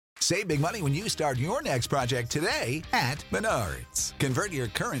Save big money when you start your next project today at Menards. Convert your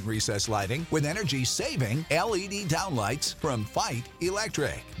current recessed lighting with energy-saving LED downlights from Fight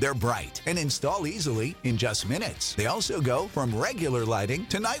Electric. They're bright and install easily in just minutes. They also go from regular lighting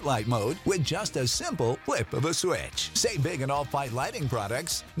to nightlight mode with just a simple flip of a switch. Save big on all Fight lighting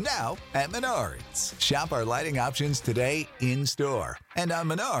products now at Menards. Shop our lighting options today in-store and on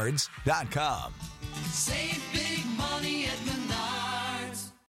Menards.com. Save big money at Menards.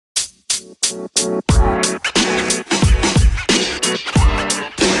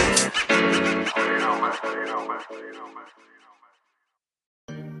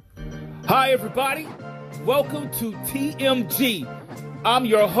 Hi, everybody. Welcome to TMG. I'm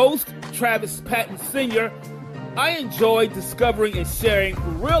your host, Travis Patton Sr. I enjoy discovering and sharing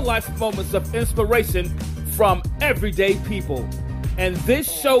real-life moments of inspiration from everyday people. And this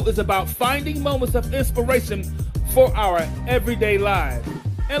show is about finding moments of inspiration for our everyday lives.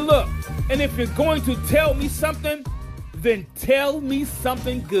 And look, and if you're going to tell me something, then tell me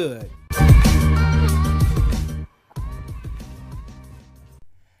something good.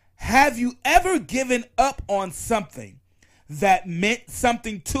 Have you ever given up on something that meant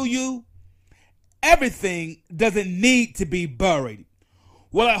something to you? Everything doesn't need to be buried.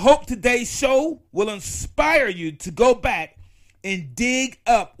 Well, I hope today's show will inspire you to go back and dig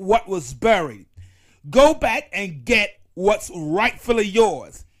up what was buried. Go back and get what's rightfully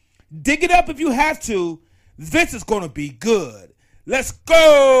yours. Dig it up if you have to. This is going to be good. Let's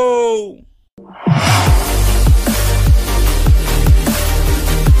go!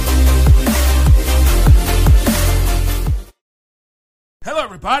 Hello,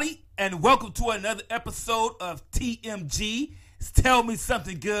 everybody, and welcome to another episode of TMG. It's Tell Me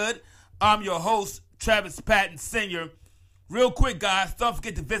Something Good. I'm your host, Travis Patton Sr. Real quick, guys, don't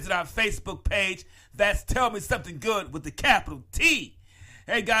forget to visit our Facebook page. That's Tell Me Something Good with the capital T.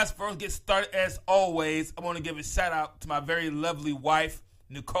 Hey, guys, before we get started, as always, I want to give a shout-out to my very lovely wife,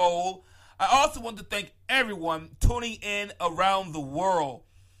 Nicole. I also want to thank everyone tuning in around the world.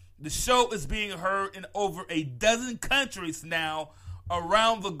 The show is being heard in over a dozen countries now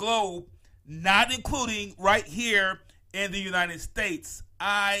around the globe, not including right here in the United States.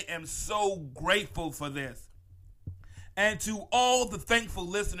 I am so grateful for this. And to all the thankful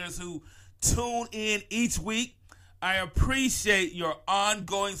listeners who tune in each week, I appreciate your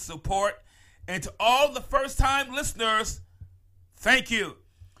ongoing support. And to all the first-time listeners, thank you.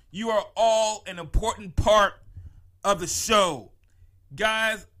 You are all an important part of the show.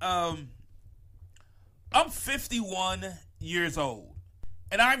 Guys, I'm 51 years old.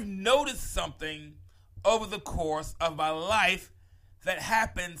 And I've noticed something over the course of my life that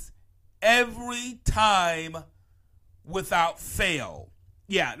happens every time without fail.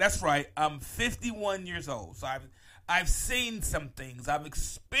 Yeah, that's right. I'm 51 years old. So I've seen some things. I've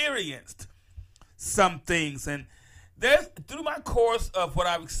experienced some things. And there's through my course of what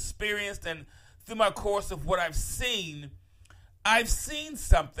I've experienced and through my course of what I've seen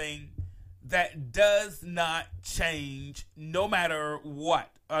something that does not change no matter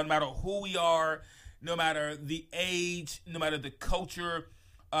what, no matter who we are, no matter the age, no matter the culture,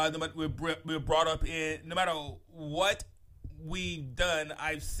 no matter we're brought up in, no matter what we've done.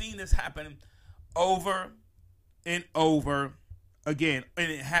 I've seen this happen over and over again,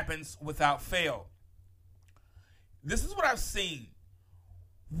 and it happens without fail. This is what I've seen.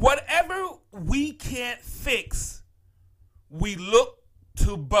 Whatever we can't fix, we look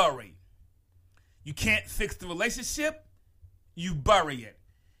to bury. You can't fix the relationship, you bury it.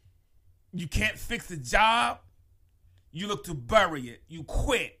 You can't fix the job, you look to bury it. You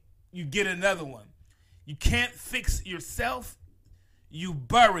quit, you get another one. You can't fix yourself, you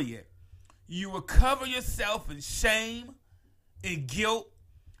bury it. You recover yourself in shame, in guilt,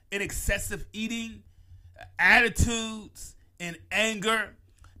 in excessive eating, attitudes, in anger,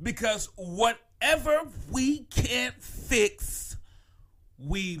 because whatever we can't fix,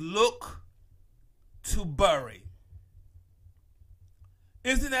 we look to bury.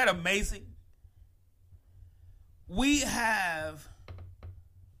 Isn't that amazing? We have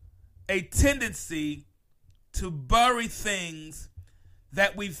a tendency to bury things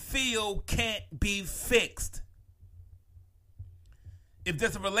that we feel can't be fixed. If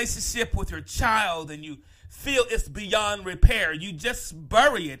there's a relationship with your child and you feel it's beyond repair, you just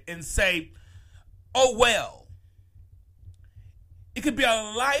bury it and say, oh well. It could be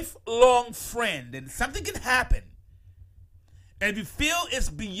a lifelong friend and something can happen. And if you feel it's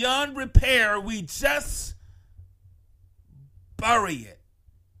beyond repair, we just bury it.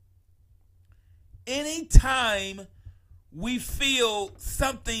 Anytime we feel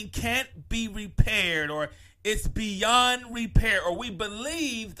something can't be repaired or it's beyond repair, or we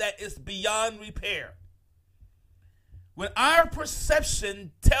believe that it's beyond repair. When our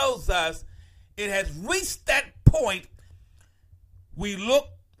perception tells us it has reached that point, we look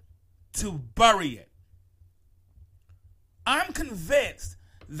to bury it. I'm convinced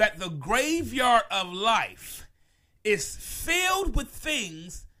that the graveyard of life is filled with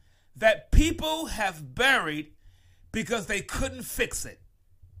things that people have buried because they couldn't fix it.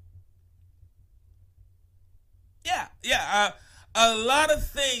 A lot of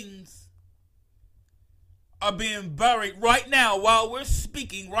things are being buried right now. While we're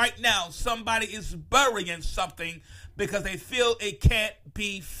speaking right now, somebody is burying something because they feel it can't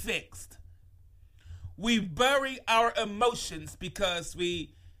be fixed. We bury our emotions because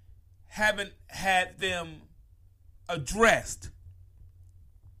we haven't had them addressed.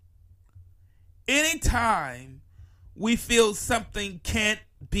 Anytime we feel something can't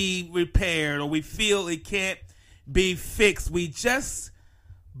be repaired or we feel it can't be fixed, we just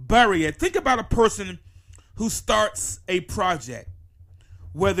bury it. Think about a person who starts a project,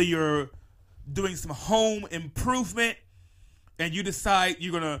 whether you're doing some home improvement and you decide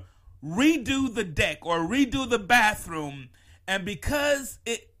you're going to redo the deck or redo the bathroom, and because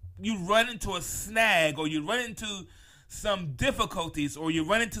you run into a snag or you run into some difficulties or you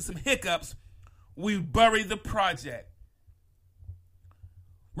run into some hiccups, we bury the project.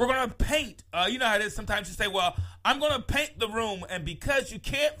 We're going to paint. You know how it is sometimes you say, well, I'm going to paint the room, and because you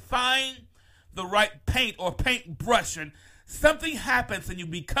can't find the right paint or paint brush, and something happens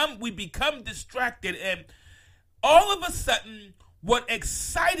and we become distracted, and all of a sudden what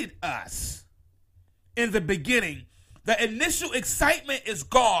excited us in the beginning, the initial excitement is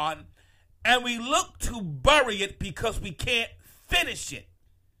gone, and we look to bury it because we can't finish it.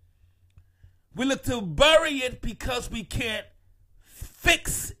 We look to bury it because we can't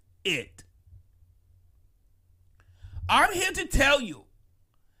fix it. I'm here to tell you,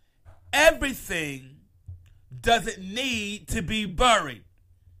 everything doesn't need to be buried.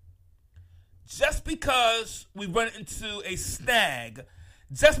 Just because we run into a snag,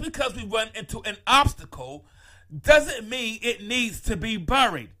 just because we run into an obstacle, doesn't mean it needs to be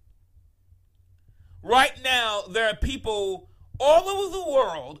buried. Right now, there are people all over the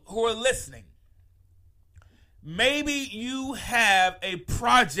world who are listening. Maybe you have a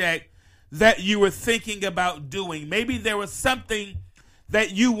project that you were thinking about doing. Maybe there was something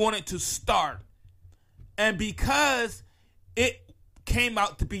that you wanted to start. And because it came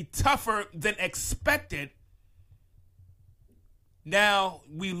out to be tougher than expected, now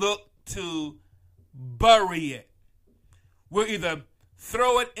we look to bury it. We'll either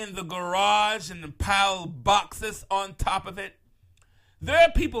throw it in the garage and pile boxes on top of it. There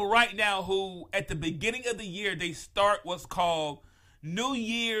are people right now who, at the beginning of the year, they start what's called New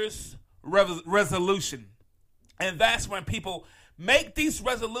Year's resolution. And that's when people make these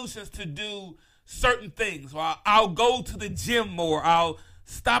resolutions to do certain things. Well, I'll go to the gym more. I'll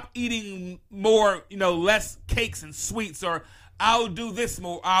stop eating more, less cakes and sweets. Or I'll do this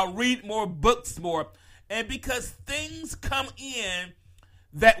more. I'll read more books more. And because things come in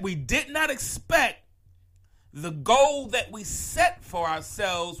that we did not expect, the goal that we set for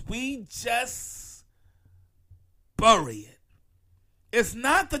ourselves, we just bury it. It's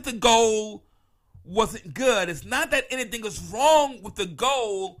not that the goal wasn't good. It's not that anything was wrong with the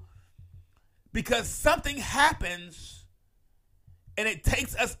goal, because something happens and it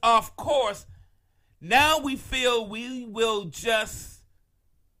takes us off course. Now we feel we will just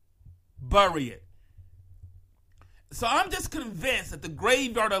bury it. So I'm just convinced that the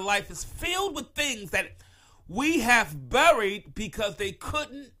graveyard of life is filled with things that we have buried because they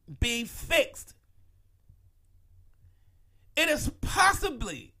couldn't be fixed. It is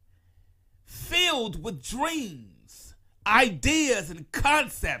possibly filled with dreams, ideas, and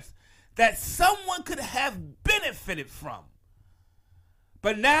concepts that someone could have benefited from.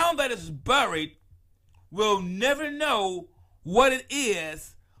 But now that it's buried, we'll never know what it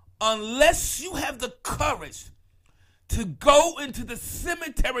is unless you have the courage to go into the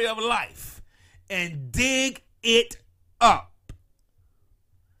cemetery of life and dig it up.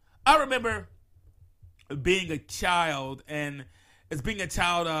 I remember being a child, and as being a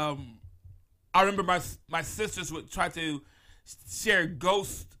child, I remember my sisters would try to share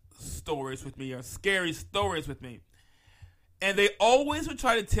ghost stories with me or scary stories with me. And they always would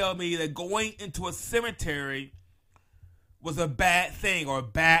try to tell me that going into a cemetery was a bad thing or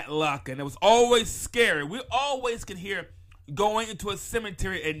bad luck, and it was always scary. We always can hear going into a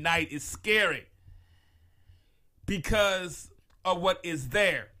cemetery at night is scary because of what is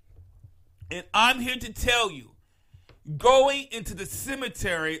there. And I'm here to tell you, going into the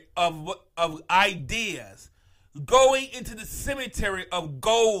cemetery of ideas, going into the cemetery of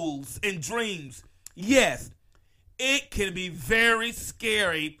goals and dreams. Yes, it can be very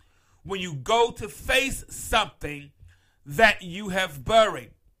scary when you go to face something that you have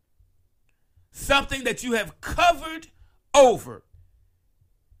buried, something that you have covered over.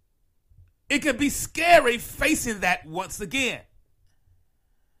 It can be scary facing that once again.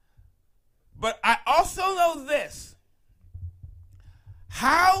 But I also know this.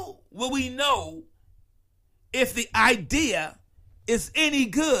 How will we know if the idea is any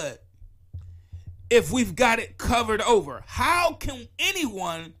good if we've got it covered over? How can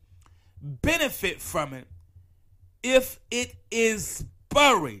anyone benefit from it if it is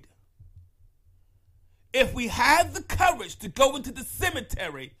buried? If we have the courage to go into the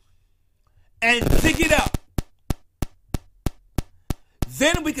cemetery and dig it up,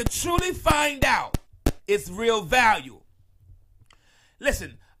 then we can truly find out its real value.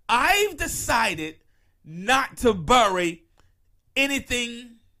 Listen, I've decided not to bury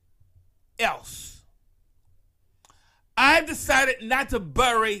anything else. I've decided not to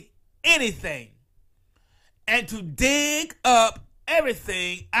bury anything and to dig up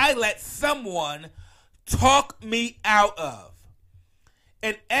everything I let someone talk me out of.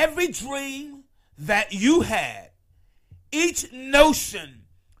 And every dream that you had, each notion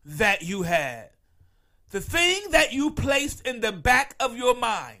that you had, the thing that you placed in the back of your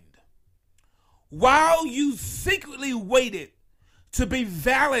mind, while you secretly waited to be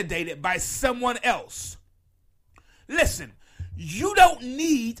validated by someone else. Listen, you don't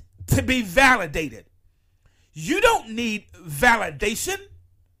need to be validated. You don't need validation.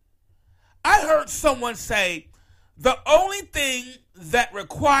 I heard someone say the only thing that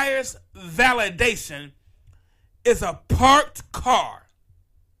requires validation is a parked car.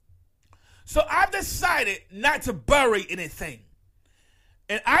 So I've decided not to bury anything.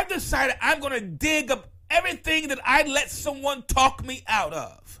 And I've decided I'm going to dig up everything that I let someone talk me out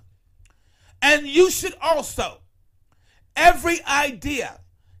of. And you should also. Every idea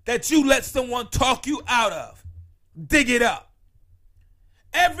that you let someone talk you out of, dig it up.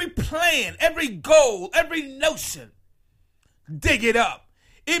 Every plan, every goal, every notion, dig it up.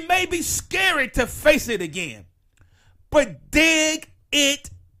 It may be scary to face it again, but dig it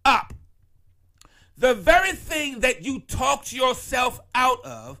up. The very thing that you talked yourself out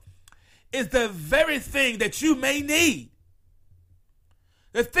of is the very thing that you may need.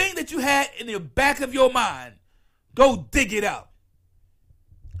 The thing that you had in the back of your mind, go dig it up.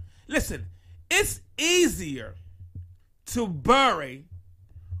 Listen, it's easier to bury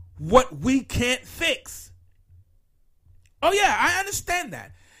what we can't fix. Oh yeah, I understand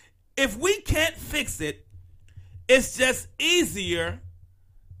that. If we can't fix it, it's just easier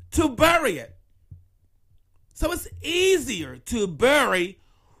to bury it. So it's easier to bury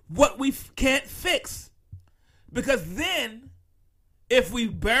what we can't fix. Because then, if we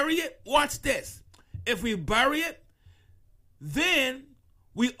bury it, watch this. If we bury it, then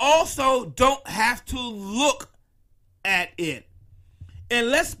we also don't have to look at it. And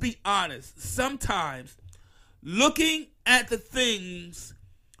let's be honest, sometimes looking at the things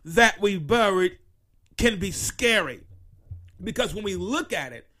that we buried can be scary. Because when we look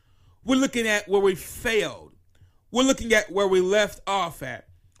at it, we're looking at where we failed. We're looking at where we left off at.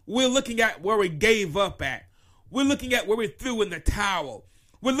 We're looking at where we gave up at. We're looking at where we threw in the towel.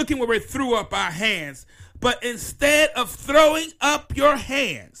 We're looking where we threw up our hands. But instead of throwing up your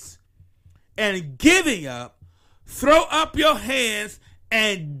hands and giving up, throw up your hands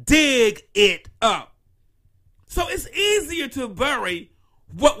and dig it up. So it's easier to bury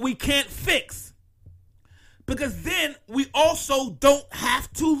what we can't fix. Because then we also don't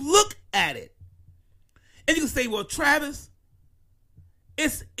have to look at it. And you can say, well, Travis,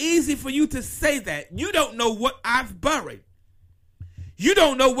 it's easy for you to say that. You don't know what I've buried. You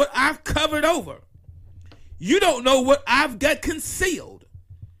don't know what I've covered over. You don't know what I've got concealed.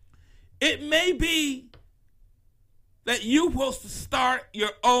 It may be that you're supposed to start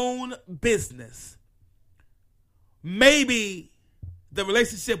your own business. Maybe the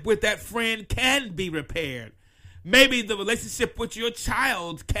relationship with that friend can be repaired. Maybe the relationship with your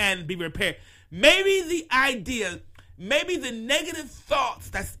child can be repaired. Maybe the idea, maybe the negative thoughts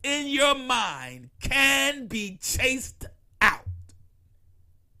that's in your mind can be chased out.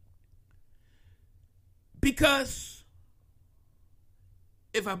 Because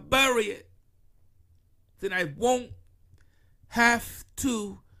if I bury it, then I won't have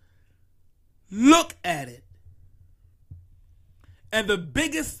to look at it. And the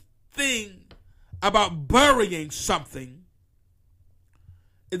biggest thing about burying something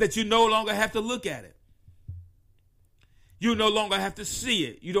is that you no longer have to look at it. You no longer have to see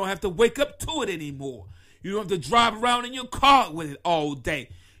it. You don't have to wake up to it anymore. You don't have to drive around in your car with it all day.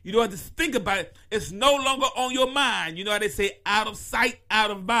 You don't have to think about it. It's no longer on your mind. You know how they say out of sight,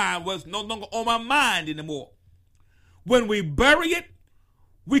 out of mind. Well, it's no longer on my mind anymore. When we bury it,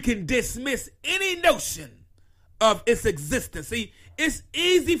 we can dismiss any notion of its existence. See, it's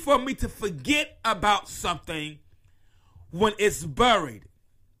easy for me to forget about something when it's buried.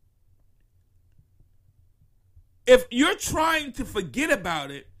 If you're trying to forget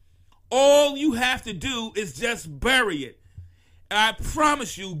about it, all you have to do is just bury it. And I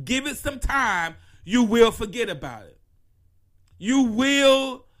promise you, give it some time, you will forget about it. You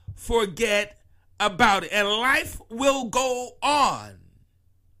will forget about it. And life will go on.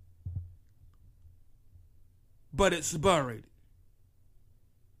 But it's buried.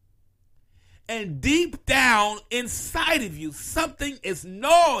 And deep down inside of you, something is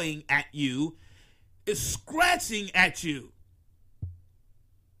gnawing at you, is scratching at you.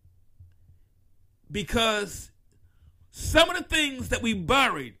 Because some of the things that we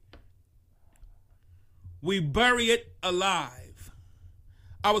buried, we bury it alive.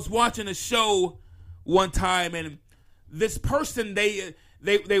 I was watching a show one time, and this person they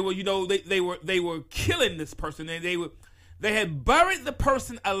were killing this person, and they had buried the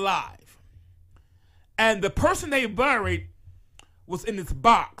person alive, and the person they buried was in this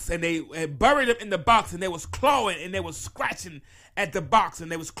box, and they had buried him in the box, and they was clawing and they was scratching at the box,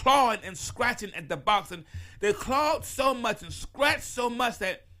 and they was clawing and scratching at the box, and they clawed so much and scratched so much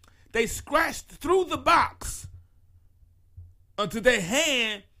that they scratched through the box until their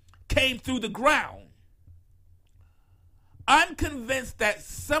hand came through the ground. I'm convinced that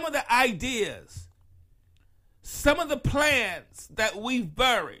some of the ideas, some of the plans that we've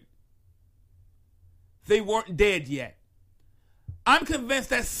buried, they weren't dead yet. I'm convinced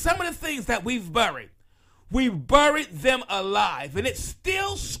that some of the things that we've buried them alive, and it's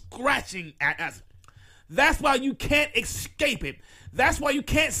still scratching at us. That's why you can't escape it. That's why you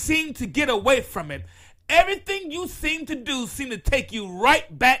can't seem to get away from it. Everything you seem to do seems to take you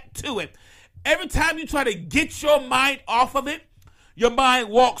right back to it. Every time you try to get your mind off of it, your mind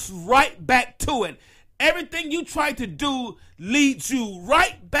walks right back to it. Everything you try to do leads you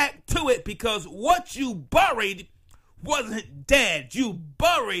right back to it, because what you buried wasn't dead. You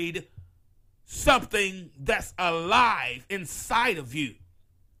buried something that's alive inside of you.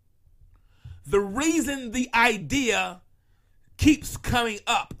 The reason the idea keeps coming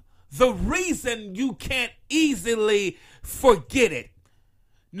up, the reason you can't easily forget it,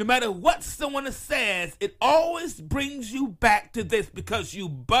 no matter what someone says, it always brings you back to this because you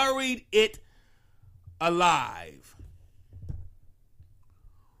buried it alive.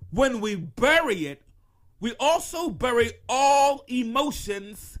 When we bury it, we also bury all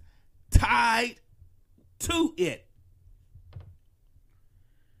emotions tied to it.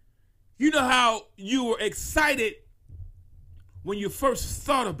 You know how you were excited when you first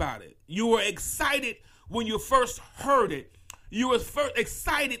thought about it. You were excited when you first heard it. You were first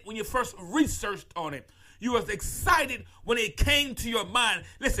excited when you first researched on it. You were excited when it came to your mind.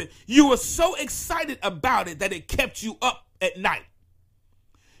 Listen, you were so excited about it that it kept you up at night.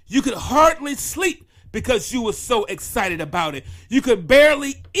 You could hardly sleep because you were so excited about it. You could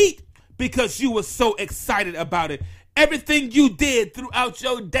barely eat because you were so excited about it. Everything you did throughout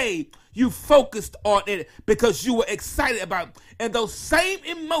your day, you focused on it because you were excited about it. And those same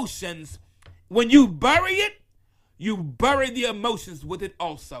emotions, when you bury it, you bury the emotions with it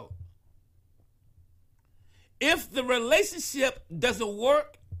also. If the relationship doesn't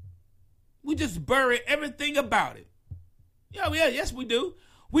work, we just bury everything about it. Yes, we do.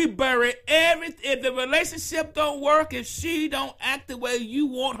 We bury everything. If the relationship don't work, if she don't act the way you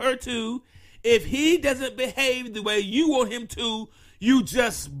want her to, if he doesn't behave the way you want him to, you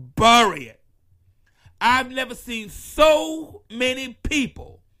just bury it. I've never seen so many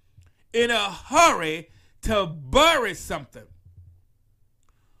people in a hurry to bury something.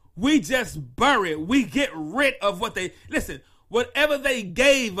 We just bury it. We get rid of whatever they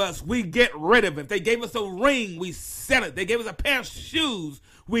gave us, we get rid of it. If they gave us a ring, we sell it. They gave us a pair of shoes,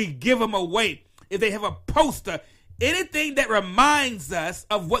 we give them away. If they have a poster, anything that reminds us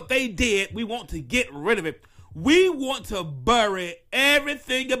of what they did, we want to get rid of it. We want to bury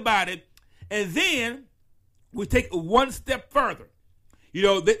everything about it. And then we take one step further.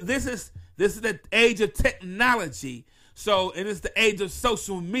 This is the age of technology. So, and it's the age of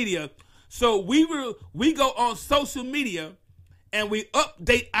social media. So we go on social media and we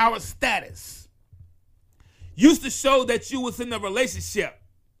update our status. Used to show that you was in a relationship.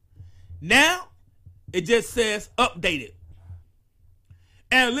 Now, it just says updated.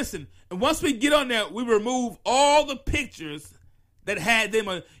 And listen, and once we get on there, we remove all the pictures that had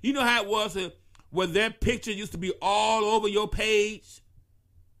them. You know how it was where their picture used to be all over your page.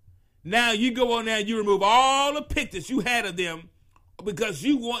 Now you go on there and you remove all the pictures you had of them because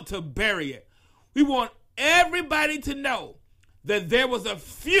you want to bury it. We want everybody to know that there was a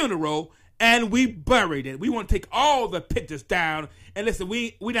funeral and we buried it. We want to take all the pictures down. And listen,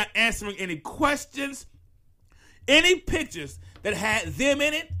 we're not answering any questions. Any pictures that had them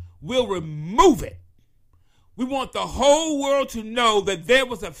in it, we'll remove it. We want the whole world to know that there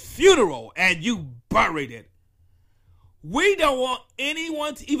was a funeral and you buried it. We don't want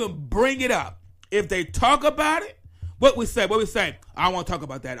anyone to even bring it up. If they talk about it, what we say, I don't want to talk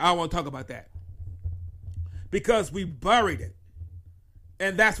about that. I don't want to talk about that. Because we buried it.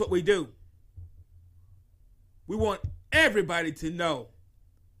 And that's what we do. We want everybody to know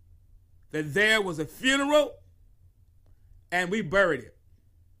that there was a funeral and we buried it.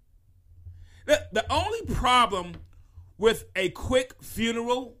 The only problem with a quick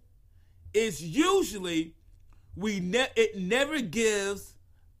funeral is usually it never gives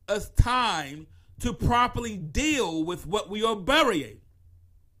us time to properly deal with what we are burying.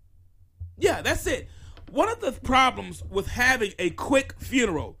 Yeah, that's it. One of the problems with having a quick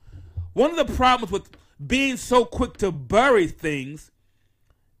funeral, one of the problems with being so quick to bury things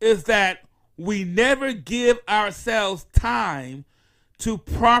is that we never give ourselves time to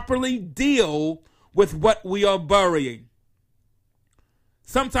properly deal with what we are burying.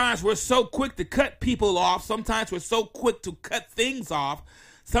 Sometimes we're so quick to cut people off. Sometimes we're so quick to cut things off.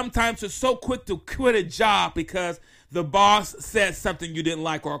 Sometimes we're so quick to quit a job because the boss said something you didn't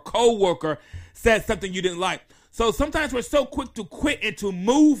like or a coworker said something you didn't like. So sometimes we're so quick to quit and to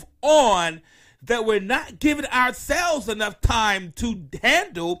move on that we're not giving ourselves enough time to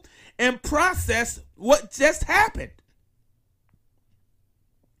handle and process what just happened.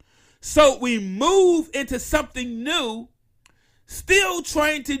 So we move into something new, still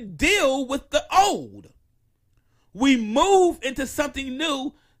trying to deal with the old. We move into something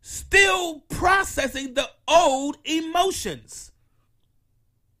new, still processing the old emotions.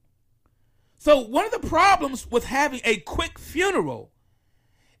 So one of the problems with having a quick funeral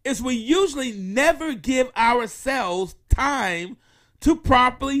is we usually never give ourselves time to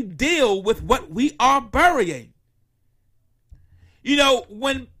properly deal with what we are burying.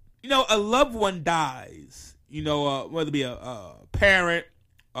 When a loved one dies, whether it be a parent,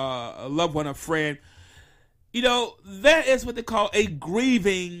 a loved one, a friend, that is what they call a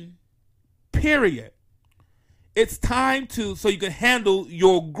grieving period. It's time so you can handle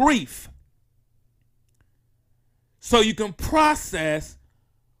your grief. So you can process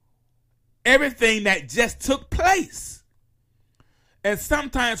everything that just took place. And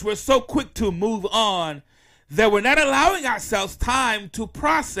sometimes we're so quick to move on that we're not allowing ourselves time to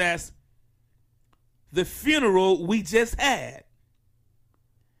process the funeral we just had.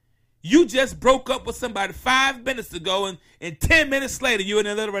 You just broke up with somebody 5 minutes ago, and 10 minutes later, you're in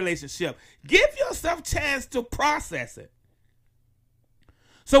another relationship. Give yourself a chance to process it.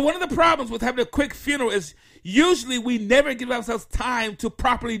 So one of the problems with having a quick funeral is usually we never give ourselves time to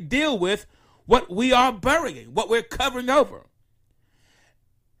properly deal with what we are burying, what we're covering over.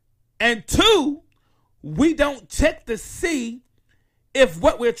 And 2, we don't check to see if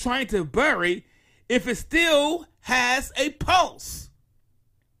what we're trying to bury, if it still has a pulse.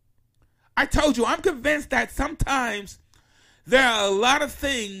 I told you, I'm convinced that sometimes there are a lot of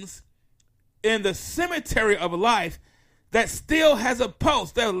things in the cemetery of life that still has a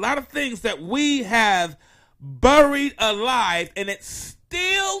pulse. There are a lot of things that we have buried alive, and it's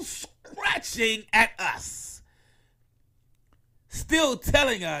still scratching at us. Still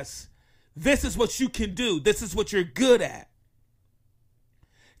telling us, this is what you can do. This is what you're good at.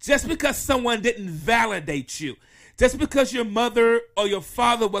 Just because someone didn't validate you, just because your mother or your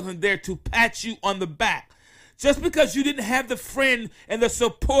father wasn't there to pat you on the back, just because you didn't have the friend and the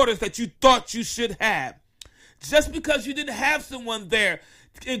supporters that you thought you should have, just because you didn't have someone there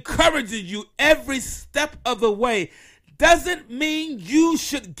encouraging you every step of the way, doesn't mean you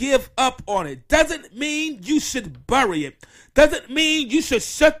should give up on it. Doesn't mean you should bury it. Doesn't mean you should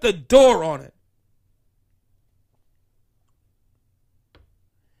shut the door on it.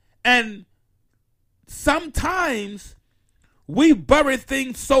 And sometimes we bury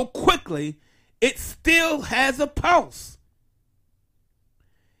things so quickly, it still has a pulse.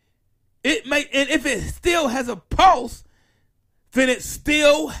 And if it still has a pulse, then it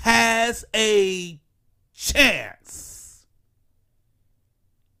still has a chance.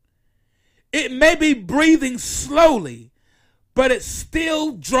 It may be breathing slowly, but it's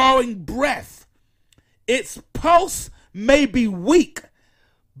still drawing breath. Its pulse may be weak,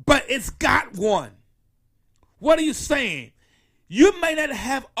 but it's got one. What are you saying? You may not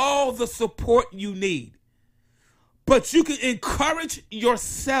have all the support you need, but you can encourage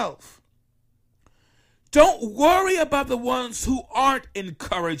yourself. Don't worry about the ones who aren't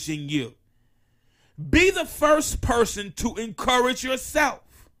encouraging you. Be the first person to encourage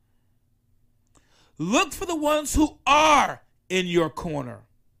yourself. Look for the ones who are in your corner.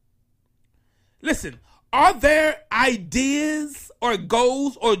 Listen, are there ideas or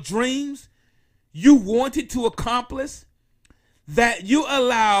goals or dreams you wanted to accomplish that you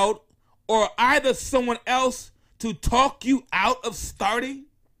allowed or either someone else to talk you out of starting?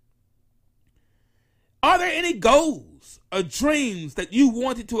 Are there any goals or dreams that you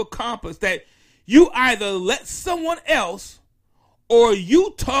wanted to accomplish that you either let someone else or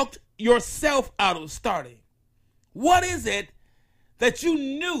you talked yourself out of starting? What is it that you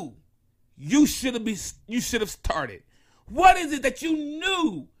knew you should have started? What is it that you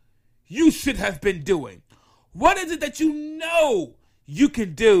knew you should have been doing? What is it that you know you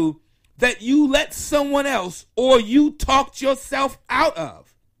can do that you let someone else or you talked yourself out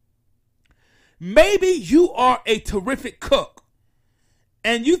of? Maybe you are a terrific cook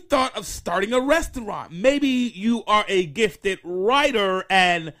and you thought of starting a restaurant. Maybe you are a gifted writer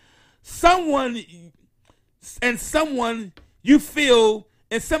and somehow you feel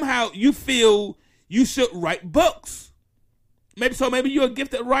you should write books. Maybe you're a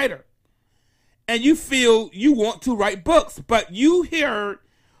gifted writer and you feel you want to write books, but you heard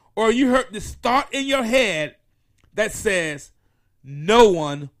this thought in your head that says, no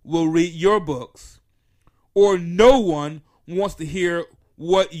one will read your books, or no one wants to hear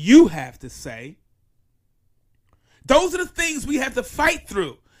what you have to say. Those are the things we have to fight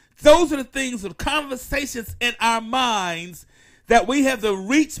through. Those are the things, the conversations in our minds that we have to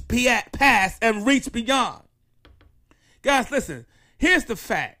reach past and reach beyond. Guys, listen, here's the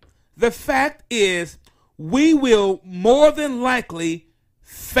fact. The fact is we will more than likely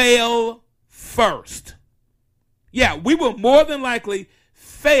fail first. Yeah, we will more than likely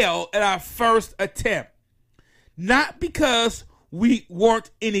fail at our first attempt. Not because we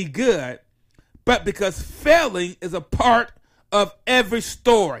weren't any good, but because failing is a part of every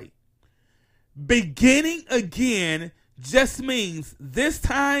story. Beginning again just means this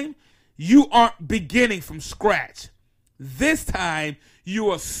time you aren't beginning from scratch. This time you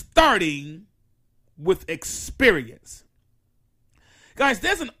are starting with experience. Guys,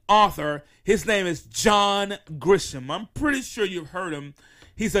 there's an author. His name is John Grisham. I'm pretty sure you've heard him.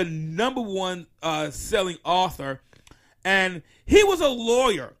 He's a #1 selling author. And he was a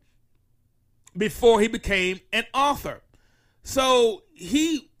lawyer before he became an author. So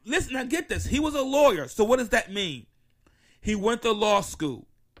now get this. He was a lawyer. So what does that mean? He went to law school.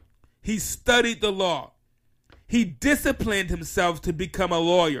 He studied the law. He disciplined himself to become a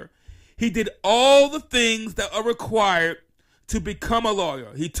lawyer. He did all the things that are required to become a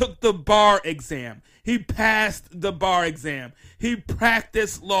lawyer. He took the bar exam. He passed the bar exam. He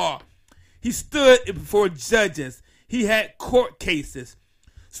practiced law. He stood before judges. He had court cases.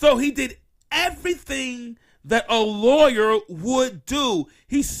 So he did everything that a lawyer would do.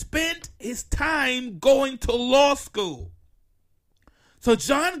 He spent his time going to law school. So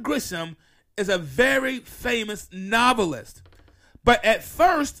John Grisham is a very famous novelist. But at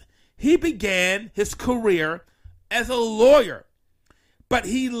first, he began his career as a lawyer, but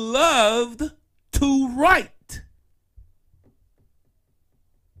he loved to write.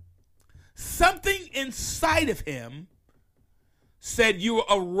 Something inside of him said, "You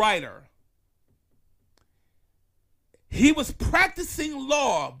are a writer." He was practicing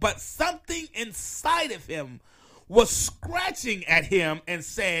law, but something inside of him was scratching at him and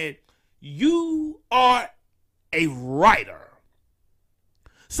said, "You are a writer."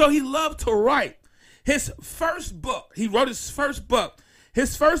 So he loved to write. He wrote his first book.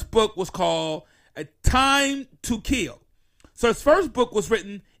 His first book was called A Time to Kill. So his first book was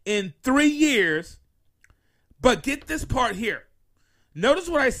written in 3 years. But get this part here. Notice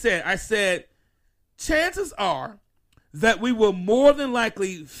what I said. I said, chances are that we will more than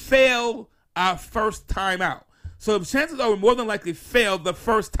likely fail our first time out. So the chances are we more than likely fail the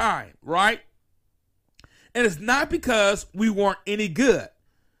first time, right? And it's not because we weren't any good.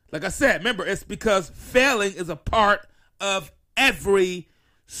 Like I said, remember, it's because failing is a part of every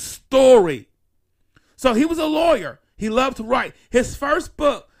story. So he was a lawyer. He loved to write. His first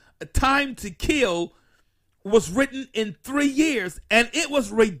book, A Time to Kill, was written in 3 years, and it was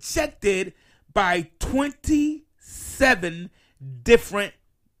rejected by 27 different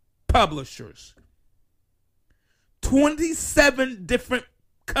publishers. 27 different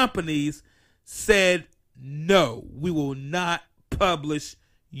companies said, "No, we will not publish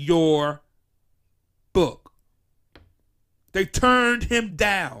your book." They turned him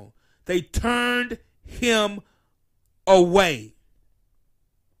down. They turned him away.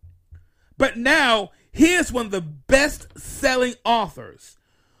 But now, here's one of the best-selling authors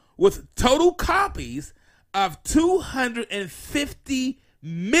with total copies of 250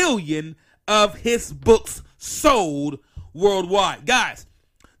 million of his books sold worldwide. Guys,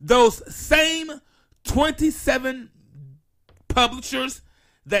 those same 27 publishers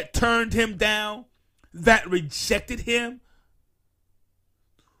that turned him down, that rejected him,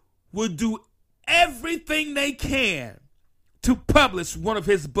 will do everything they can to publish one of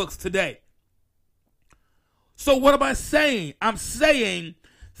his books today. So what am I saying? I'm saying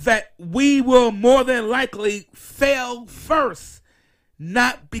that we will more than likely fail first,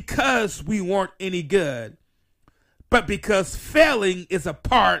 not because we weren't any good, but because failing is a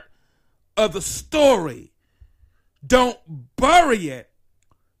part of the story. Don't bury it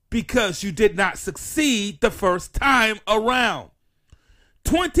because you did not succeed the first time around.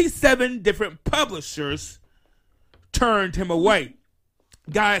 27 different publishers turned him away.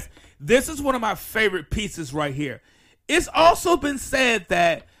 Guys, this is one of my favorite pieces right here. It's also been said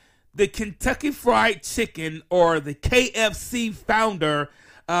that the Kentucky Fried Chicken, or the KFC founder,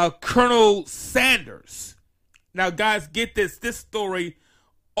 Colonel Sanders. Now, guys, get this. This story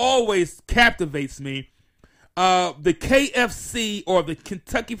always captivates me. The KFC, or the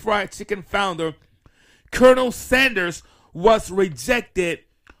Kentucky Fried Chicken founder, Colonel Sanders, was rejected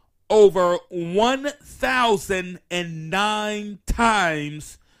over 1,009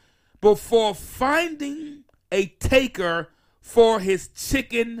 times before finding a taker for his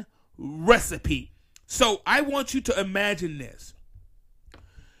chicken recipe. So I want you to imagine this.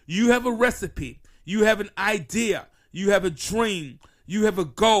 You have a recipe, you have an idea, you have a dream, you have a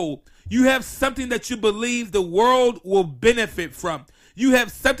goal, you have something that you believe the world will benefit from. You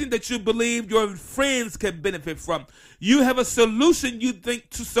have something that you believe your friends can benefit from. You have a solution you think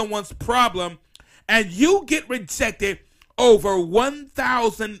to someone's problem, and you get rejected over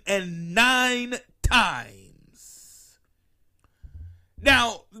 1,009 times.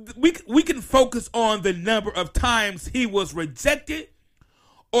 Now, we can focus on the number of times he was rejected,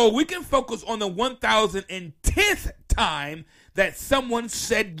 or we can focus on the 1,010th time that someone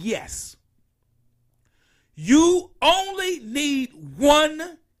said yes. You only need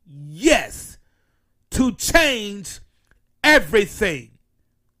one yes to change everything.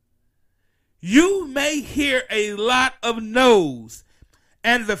 You may hear a lot of no's,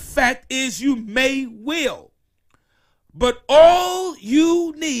 and the fact is you may will. But all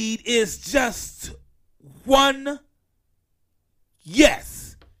you need is just one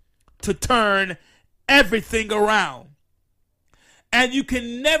yes to turn everything around. And you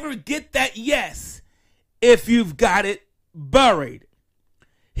can never get that yes if you've got it buried.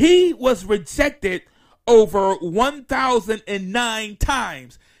 He was rejected over 1,009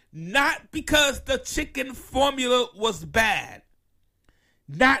 times, not because the chicken formula was bad,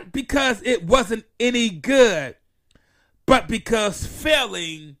 not because it wasn't any good, but because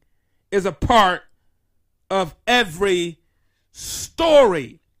failing is a part of every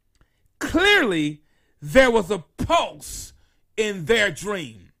story. Clearly, there was a pulse in their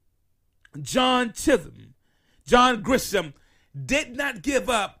dream. John Grisham did not give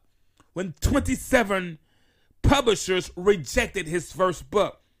up when 27 publishers rejected his first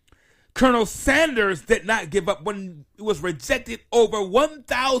book. Colonel Sanders did not give up when it was rejected over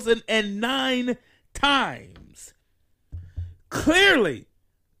 1,009 times. Clearly,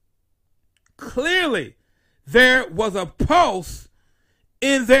 there was a pulse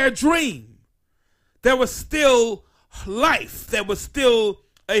in their dream. There was still life. There was still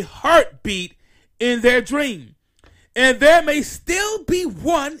a heartbeat in their dream. And there may still be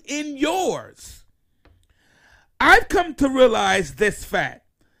one in yours. I've come to realize this fact.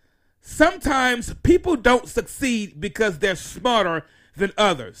 Sometimes people don't succeed because they're smarter than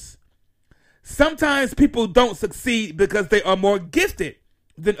others. Sometimes people don't succeed because they are more gifted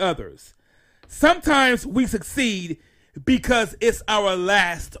than others. Sometimes we succeed because it's our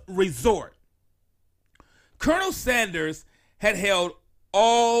last resort. Colonel Sanders had held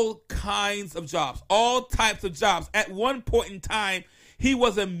all kinds of jobs, all types of jobs. At one point in time, he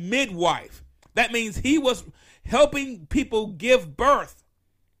was a midwife. That means he was helping people give birth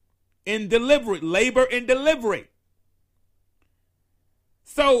in delivery, labor and delivery.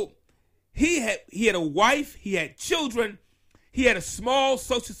 So he had a wife, he had children, he had a small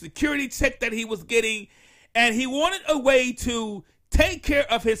Social Security check that he was getting, and he wanted a way to take care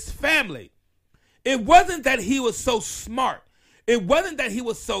of his family. It wasn't that he was so smart. It wasn't that he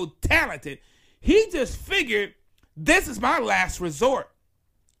was so talented. He just figured, this is my last resort.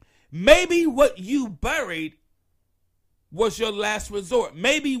 Maybe what you buried was your last resort.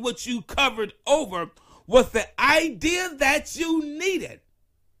 Maybe what you covered over was the idea that you needed.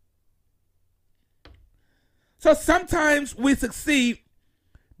 So sometimes we succeed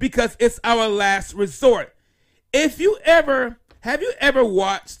because it's our last resort. Have you ever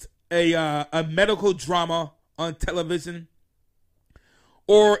watched a medical drama on television?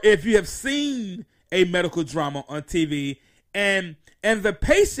 Or if you have seen a medical drama on TV and the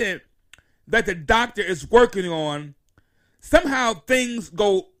patient that the doctor is working on, somehow things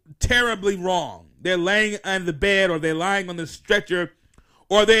go terribly wrong. They're laying on the bed, or they're lying on the stretcher,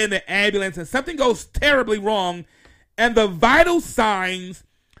 or they're in the ambulance, and something goes terribly wrong, and the vital signs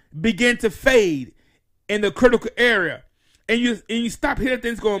begin to fade in the critical area. And you stop hearing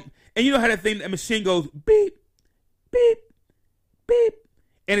things going, and you know how the machine goes beep, beep, beep,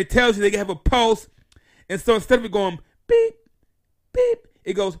 and it tells you they have a pulse. And so instead of it going beep, beep,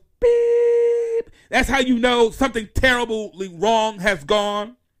 it goes beep. That's how you know something terribly wrong has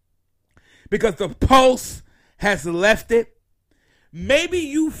gone, because the pulse has left it. Maybe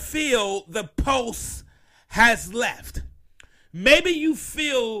you feel the pulse has left. Maybe you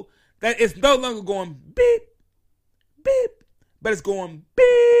feel that it's no longer going beep, beep, but it's going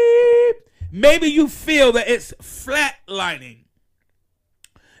beep. Maybe you feel that it's flatlining.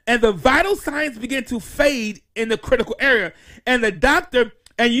 And the vital signs begin to fade in the critical area. And the doctor,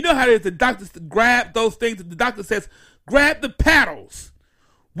 and you know how it is, the doctors grab those things. The doctor says, grab the paddles.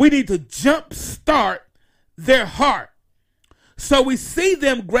 We need to jump start their heart. So we see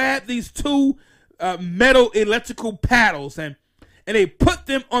them grab these two metal electrical paddles, and they put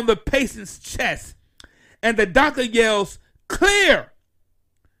them on the patient's chest. And the doctor yells, clear.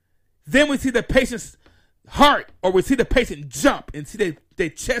 Then we see the patient's heart, or we see the patient jump, and see their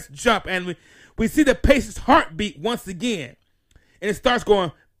chest jump, and we see the patient's heartbeat once again. And it starts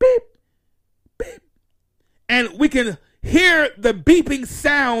going beep, beep. And we can hear the beeping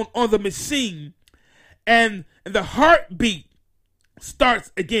sound on the machine, and the heartbeat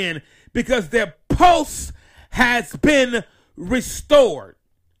starts again because their pulse has been restored.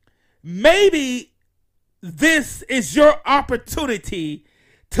 Maybe this is your opportunity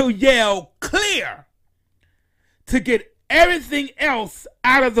to yell clear, to get everything else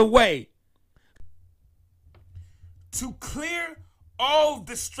out of the way, to clear all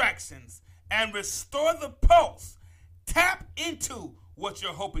distractions and restore the pulse. Tap into what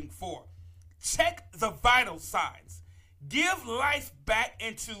you're hoping for. Check the vital signs. Give life back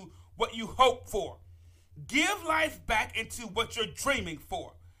into what you hope for. Give life back into what you're dreaming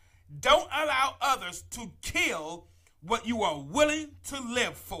for. Don't allow others to kill what you are willing to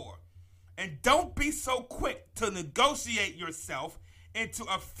live for. And don't be so quick to negotiate yourself into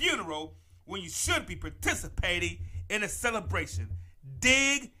a funeral when you should be participating in a celebration.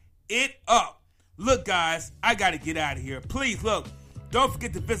 Dig it up. Look, guys, I got to get out of here. Please, look, don't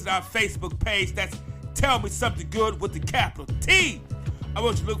forget to visit our Facebook page. That's Tell Me Something Good with the capital T. I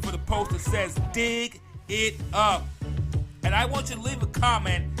want you to look for the post that says Dig It Up. And I want you to leave a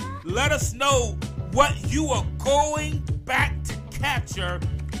comment. Let us know what you are going back to capture,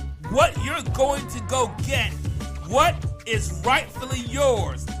 what you're going to go get, what is rightfully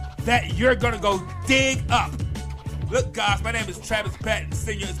yours that you're going to go dig up. Look, guys, my name is Travis Patton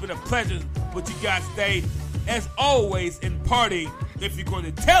Sr. It's been a pleasure with you guys today. As always, in parting, if you're going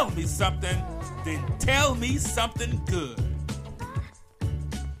to tell me something, then tell me something good.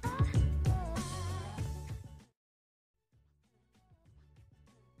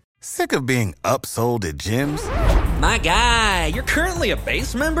 Sick of being upsold at gyms? My guy, you're currently a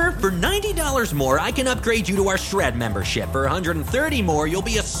base member? For $90 more, I can upgrade you to our Shred membership. For $130 more, you'll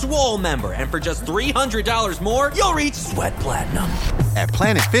be a Swole member. And for just $300 more, you'll reach Sweat Platinum. At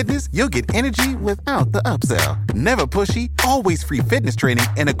Planet Fitness, you'll get energy without the upsell. Never pushy, always free fitness training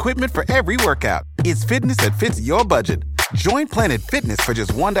and equipment for every workout. It's fitness that fits your budget. Join Planet Fitness for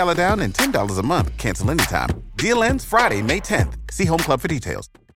just $1 down and $10 a month. Cancel anytime. Deal ends Friday, May 10th. See Home Club for details.